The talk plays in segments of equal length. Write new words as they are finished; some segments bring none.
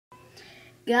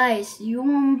Guys, you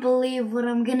won't believe what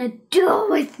I'm gonna do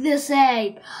with this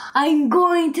egg. I'm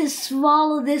going to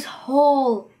swallow this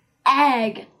whole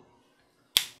egg.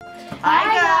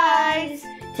 Hi guys!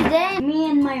 Today,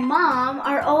 me and my mom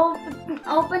are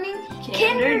opening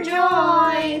Kinder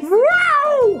Joys.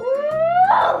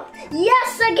 Wow!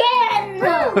 Yes, again!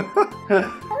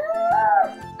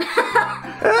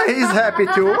 He's happy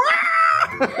too.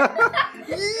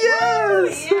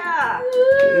 Yes! Yeah!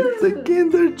 It's a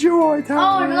Kinder Joy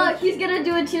time. Oh, look, he's gonna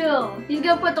do it too. He's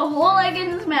gonna put the whole egg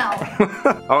in his mouth.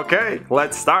 Okay,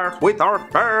 let's start with our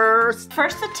first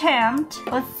attempt.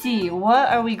 Let's see, what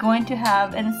are we going to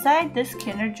have inside this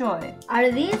Kinder Joy? Are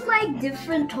these like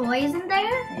different toys in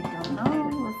there? I don't know.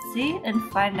 Let's see and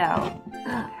find out.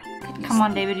 Oh, come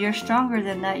on, David, you're stronger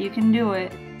than that. You can do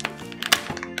it.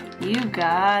 You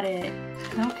got it.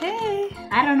 Okay.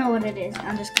 I don't know what it is.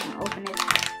 I'm just gonna open it.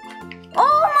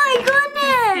 Oh my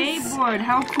goodness! Skateboard,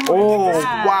 how cool Oh, is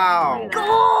that? wow.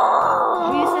 Oh!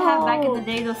 We used to have back in the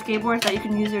day those skateboards that you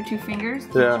can use your 2 fingers.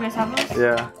 Did you guys have those?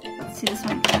 Yeah. Let's see, this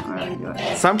one can't really do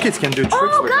it. Some kids can do tricks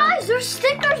Oh, with guys, there's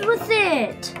stickers with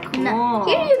it. Cool.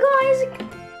 Here you go, Isaac.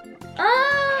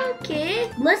 Okay,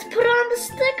 let's put on the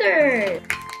sticker.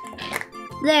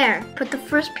 There, put the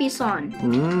first piece on.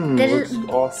 them. That Looks is-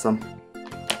 awesome.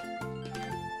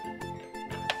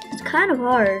 It's kind of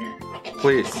hard.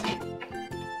 Please.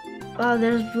 Oh,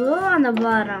 there's blue on the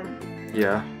bottom.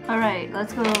 Yeah. Alright,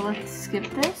 let's skip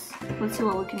this. Let's see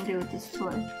what we can do with this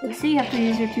toy. Let's see, you have to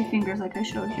use your 2 fingers like I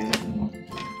showed you.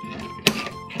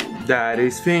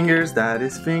 Daddy's fingers,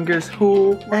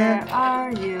 who Where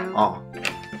are you? Oh.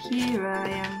 Here I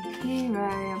am,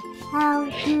 how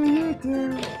do you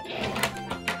do?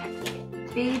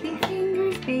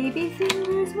 Baby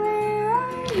fingers, where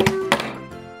are you?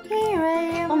 Here I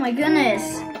am. Oh my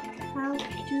goodness. How do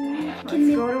you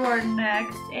Let's go to our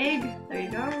next egg. There you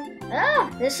go. Oh,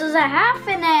 this is a half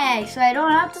an egg, so I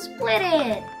don't have to split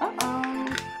it. Uh-oh.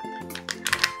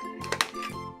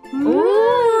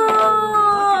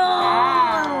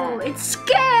 Ooh, it's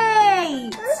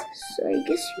skates. So I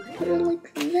guess you put it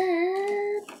like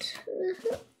that.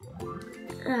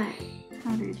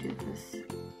 How do you do this?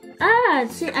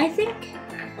 See, I think,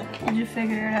 Did you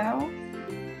figure it out?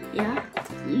 yeah.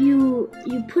 You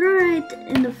put it right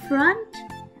in the front,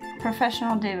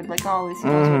 Professional David, like always, he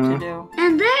knows what to do.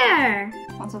 and there.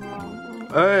 What's up, Mom?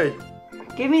 Hey,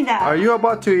 Give me that. are you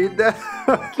about to eat that?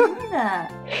 Give me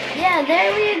that. Yeah,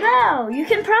 there we go. You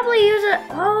can probably use it.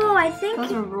 Oh, I think.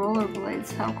 Those are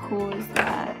rollerblades. How cool is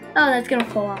that? Oh, that's gonna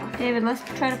fall off. David, let's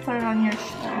try to put it on your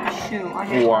shoe. On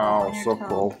your Wow, on your so toe.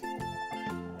 cool.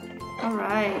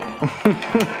 Alright.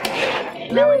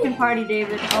 Now we can party,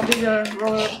 David. I'll be the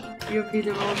roller. You'll be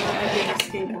the roller. I'll be the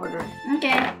skateboarder.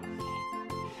 Okay.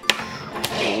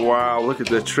 Wow, look at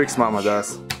the tricks Mama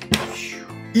does.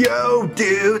 Yo,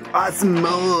 dude, awesome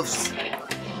moves.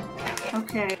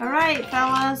 Okay. Alright,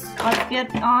 fellas. Let's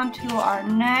get on to our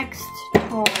next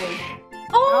toy.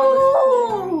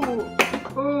 Oh!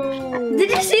 Ooh. Did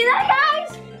you see that,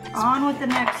 guys? On with the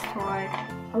next toy.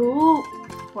 Oh.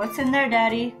 What's in there,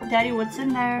 Daddy? Daddy, what's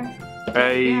in there?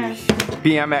 A Yes.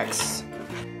 BMX.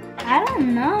 I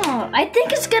don't know. I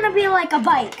think it's gonna be like a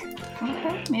bike.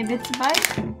 Okay, maybe it's a bike.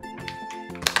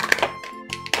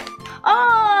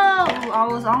 Oh! Ooh, I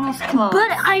was almost close.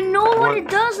 But I know what it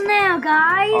does now,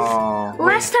 guys. Oh,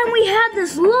 Last time we had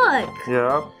this look.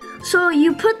 Yep. So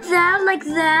you put that like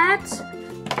that.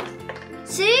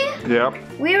 See? Yep.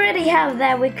 We already have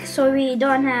that, so we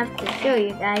don't have to show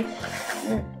you guys.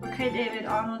 Okay, David,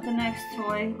 on with the next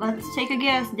toy. Let's take a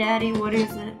guess, Daddy. What is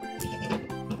it?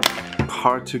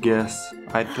 Hard to guess.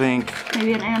 I think.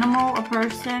 Maybe an animal, a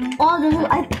person? Oh,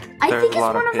 I There's think a it's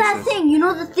lot one of of that pieces. thing. You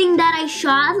know the thing that I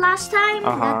shot last time?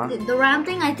 Uh-huh. The round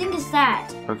thing? I think it's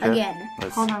that. Okay. Again.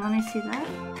 Let's, Hold on, let me see that.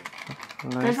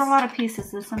 There's a lot of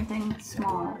pieces. There's something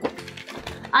small.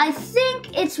 I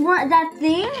think it's that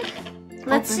thing.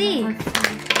 Let's Open it, see. let's see.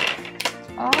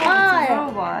 Oh, it's a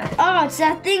robot. Oh, it's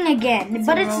that thing again.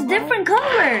 But a it's robot? different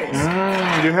colors.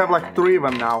 you have like 3 of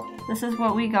them now. This is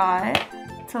what we got.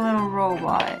 It's a little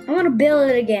robot. I want to build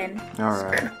it again.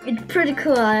 Alright. It's pretty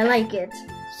cool. I like it.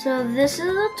 So this is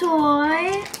a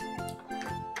toy.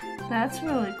 That's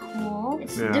really cool.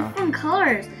 It's Yeah. different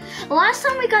colors. Last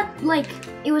time we got like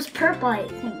it was purple, I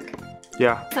think.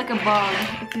 Yeah. It's like a bug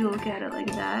if you look at it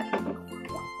like that.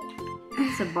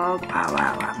 It's a bug.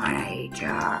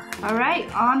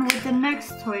 Alright, on with the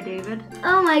next toy, David.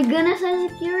 Oh my goodness,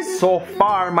 Isaac, you're the So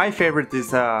far, my favorite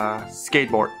is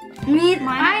skateboard. me.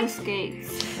 Mine is the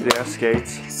skates. Yeah,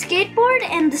 skates. Skateboard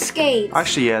and the skates.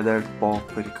 Actually, yeah, they're both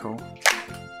pretty cool.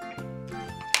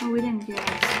 Oh, we didn't guess.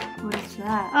 What is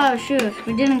that? Oh shoot,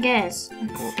 we didn't guess.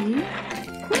 Let's see.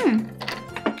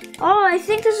 Oh, I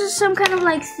think this is some kind of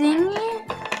like thingy.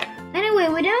 Anyway,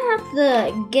 we don't have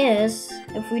to guess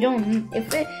if we don't.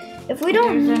 If we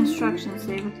don't. There's the instructions,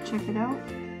 David. Check it out.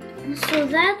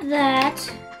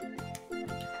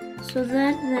 So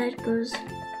that goes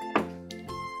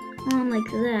on like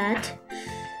that.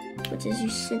 Which is you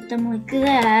sit them like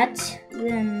that.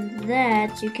 Then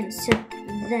that you can sit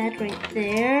that right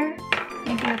there. I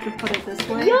think you have to put it this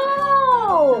way.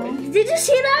 Yo! Did you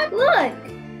see that? Look.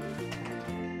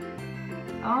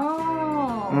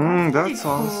 Oh. That's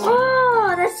awesome.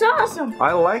 Oh, that's awesome.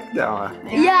 I like that.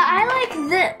 Yeah, I like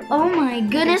that. Oh my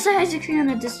goodness, Isaac's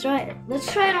gonna destroy it.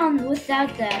 Let's try it on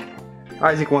without that.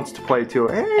 Isaac wants to play too.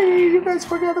 Hey, you guys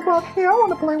forget about me. I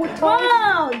want to play with toys.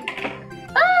 Wow!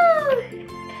 Oh!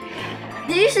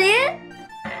 Did you see it?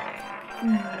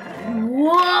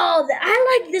 Whoa!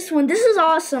 I like this one. This is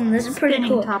awesome. This is pretty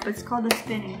Spinning cool. top. It's called a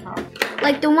spinning top.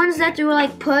 Like the ones that you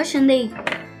like push and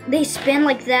they spin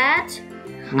like that.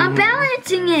 I'm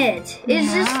balancing it.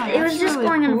 It's it was just really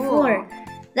going on the cool. floor.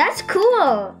 That's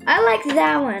cool. I like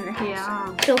that one.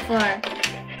 Yeah. So far.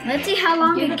 Let's see how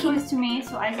long Give it the keeps. toys to me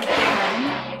so Isaac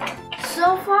can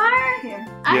So far, Here.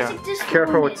 Isaac just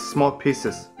Careful ruined with it. small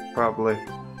pieces, probably.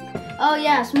 Oh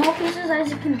yeah, small pieces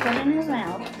Isaac can put in his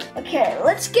mouth. Okay,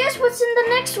 let's guess what's in the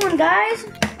next one, guys.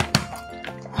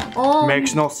 Oh,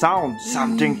 Makes no sound.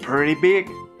 Something pretty big.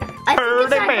 I think it's pretty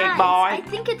that big, guy. boy. I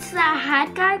think it's that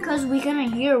hat guy because we gonna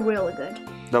hear really good.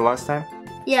 The last time?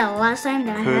 Yeah, last time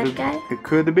that hat guy. It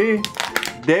could be.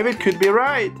 David could be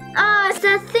right. Oh, it's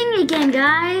that thing again,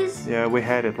 guys. Yeah, we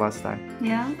had it last time.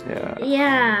 Yeah. Yeah.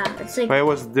 Yeah, it's like But it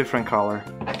was a different color.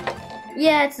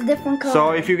 yeah, it's a different color.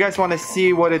 So if you guys want to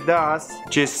see what it does,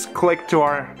 just click to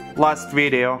our last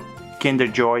video, Kinder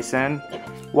Joys, and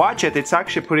watch it. It's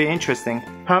actually pretty interesting.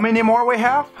 How many more we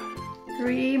have?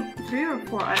 Three or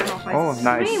four. I don't know if I Oh,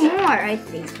 nice. 3 more, I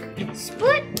think.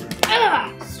 Split.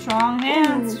 Ugh. Strong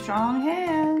hands. Strong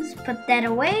hands. Put that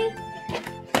away.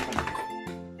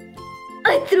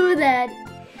 I threw that.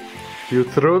 You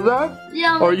threw that?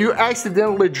 Yeah. Or you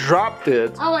accidentally dropped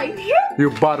it? I'm like, You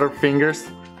butterfingers.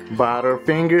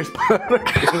 Butterfingers.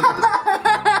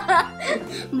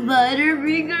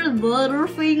 Butterfingers,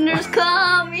 Butterfingers,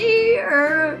 come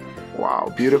here.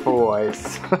 Wow, beautiful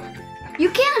voice. You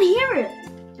can't hear it.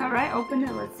 All right, open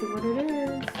it. Let's see what it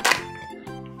is.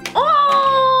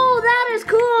 Oh, that is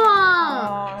cool.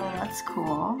 Oh, that's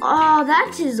cool. Oh,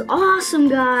 that is awesome,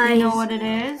 guys. You know what it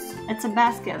is? It's a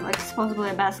basket, like supposedly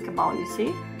a basketball. You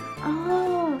see?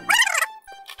 Oh.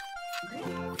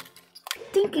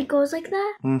 I think it goes like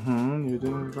that. Mm-hmm, you're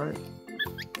doing it right.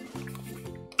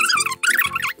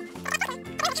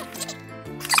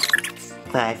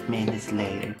 Five minutes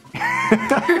later.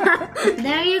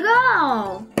 There you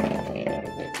go.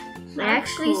 It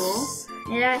actually, cool.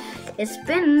 it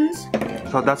spins.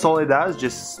 So that's all it does?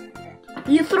 Just...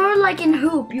 You throw it like in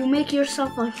hoop. You make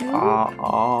yourself a hoop.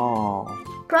 oh.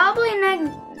 Probably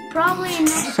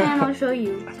next time I'll show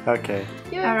you. Okay.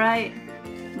 All right.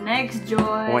 Next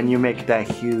joy. When you make that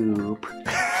hoop.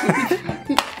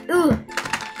 Ooh.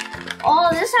 Oh,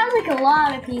 this sounds like a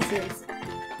lot of pieces.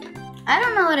 I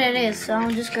don't know what it is, so I'm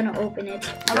just gonna open it.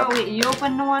 How about wait, you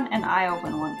open one and I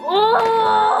open one. Oh!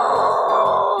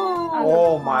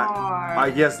 Oh my. I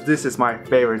guess this is my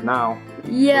favorite now.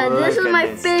 Yeah, this is Look at my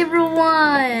this. favorite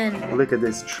one. Look at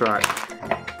this truck.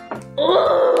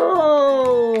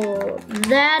 Oh!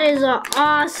 That is an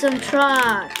awesome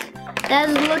truck.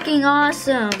 That's looking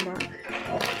awesome.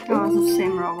 Oh, it's the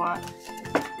same robot.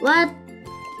 What?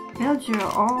 Build your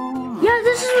own. Yeah,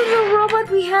 this is the robot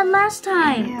we had last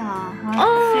time. Yeah.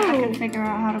 I can figure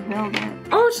out how to build it.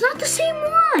 Oh, it's not the same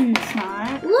one. It's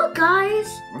not. Look, guys.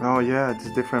 Oh yeah, it's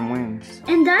different wings.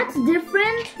 And that's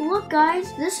different. Look,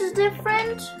 guys, this is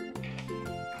different.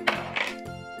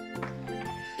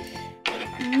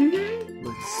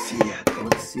 Let's see it.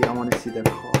 Let's see. I want to see the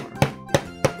car.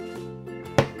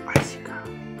 Bicycle.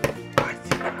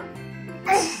 Bicycle.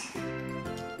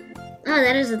 Oh,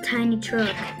 that is a tiny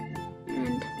truck.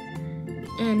 And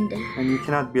And you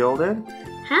cannot build it?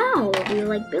 how do you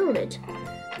like build it?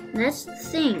 That's the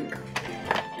thing.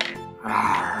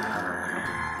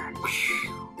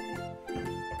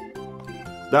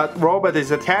 That robot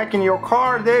is attacking your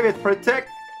car, David. Protect.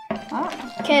 Oh,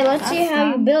 Okay, let's see That's how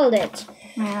you fun. build it.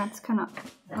 yeah, it's kind of.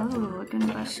 Oh, looking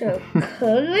back. So,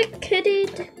 clickety.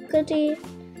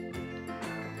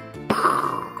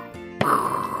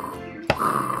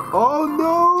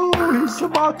 Oh no! He's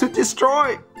about to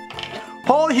destroy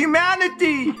whole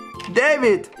humanity!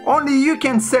 David, only you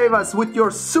can save us with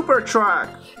your super truck!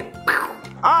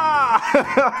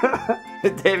 Ah!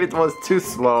 David was too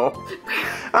slow.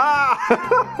 Ah!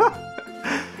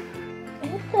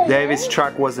 David's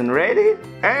truck wasn't ready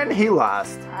and he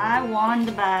lost. I won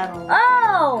the battle.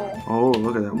 Oh! Oh,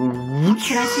 look at that.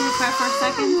 Can I see the car for a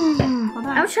second? Hold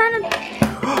on. I'm trying to...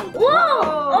 Whoa!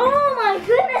 Oh my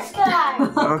goodness,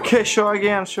 guys! Okay, show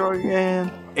again, show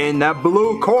again. In the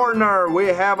blue corner, we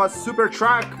have a super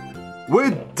truck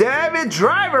with David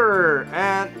driver.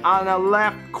 And on the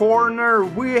left corner,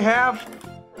 we have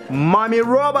Mommy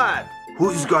Robot.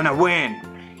 Who's gonna win?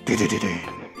 Come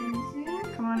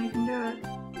on, you can do it.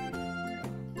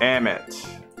 Aim it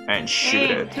and shoot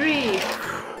it. 3.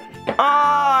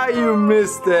 Ah, you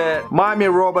missed it. Mommy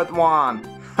Robot won.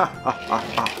 Ooh,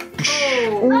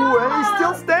 and he's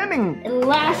still standing.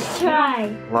 Last try.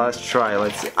 Last try,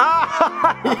 let's see.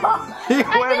 Ah! He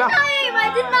went up.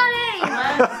 I did not aim.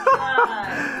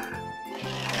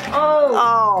 Oh,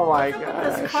 Oh my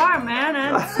this god. car, man.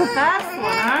 It's a fast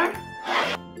one,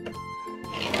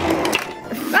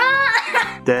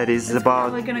 That is huh? about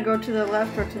Probably gonna go to the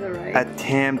left or to the right.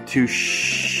 attempt to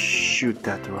shoot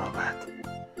that robot.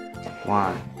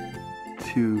 1,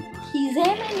 2. He's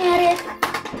aiming at it.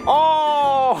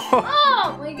 Oh!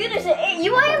 Oh my goodness!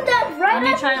 You aimed that right Let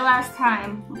me at try last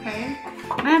time, okay?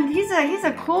 Man, he's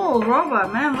a cool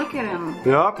robot, man. Look at him.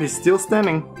 Yup, he's still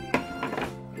standing.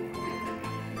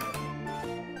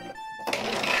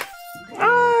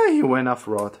 Ah, he went off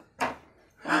road.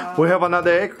 We have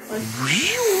another egg.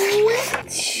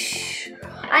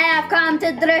 I have come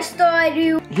to destroy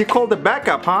you. He called the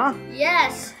backup, huh?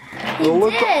 Yes, he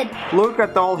Look did. Look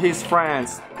at all his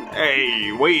friends.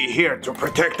 Hey, we here to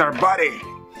protect our buddy.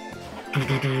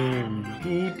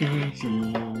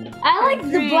 I like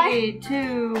the black. 3,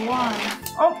 2, 1.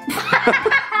 Oh!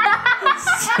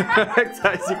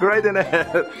 Exactly, right in the head.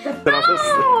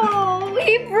 Oh,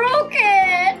 he broke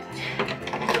it.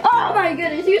 Oh my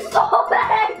goodness, you're so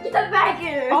bad. Get back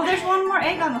here. Oh, there's one more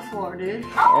egg on the floor, dude.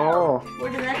 Oh,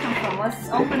 Where did that come from? Let's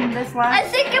open this I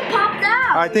last. think it popped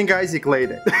out. I think Isaac laid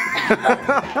it.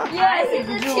 Yeah, is it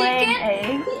the Did you lay an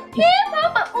chicken? egg? Yeah,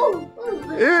 Papa. Ooh.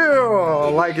 Ew,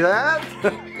 like that?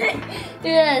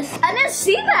 Yes, I didn't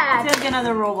see that. Let's get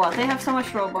another robot. They have so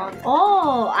much robots.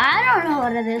 Oh, I don't know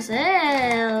what this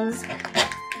is.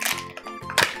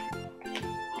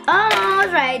 Oh,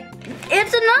 that's right.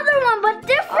 It's another one, but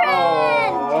different.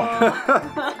 Oh.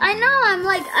 I know. I'm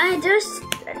like,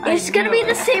 it's gonna be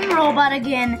the same robot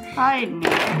again. I knew.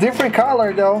 Different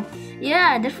color though.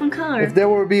 Yeah, different color. If they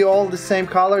would be all the same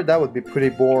color, that would be pretty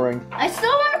boring. I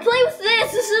still want to play with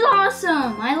this. This is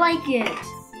awesome. I like it.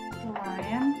 The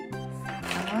lion. The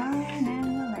lion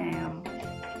and the lamb.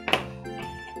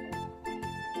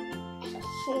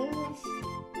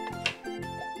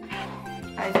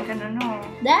 I don't know.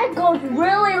 That goes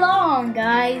really long,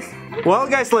 guys. Well,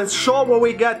 guys, let's show what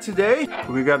we got today.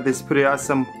 We got this pretty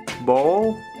awesome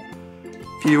bowl,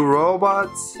 few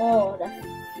robots, Oh,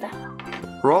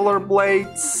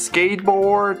 rollerblades,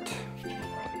 skateboard.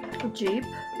 A Jeep.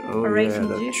 Oh, A racing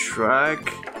the Jeep.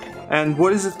 track. And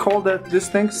what is it called? This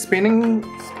thing? Spinning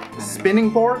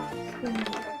board?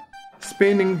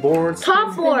 Spinning board.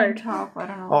 top board. Top, I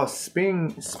don't know. Oh,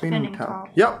 spinning Spinning top. top.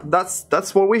 Yep,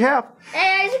 that's what we have.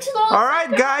 Hey, Isaac's all All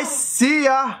right, guys, see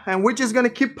ya. And we're just gonna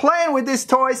keep playing with these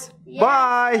toys. Yeah.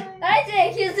 Bye.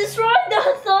 Isaac, he's destroying the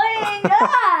thing.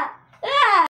 Ah, ah.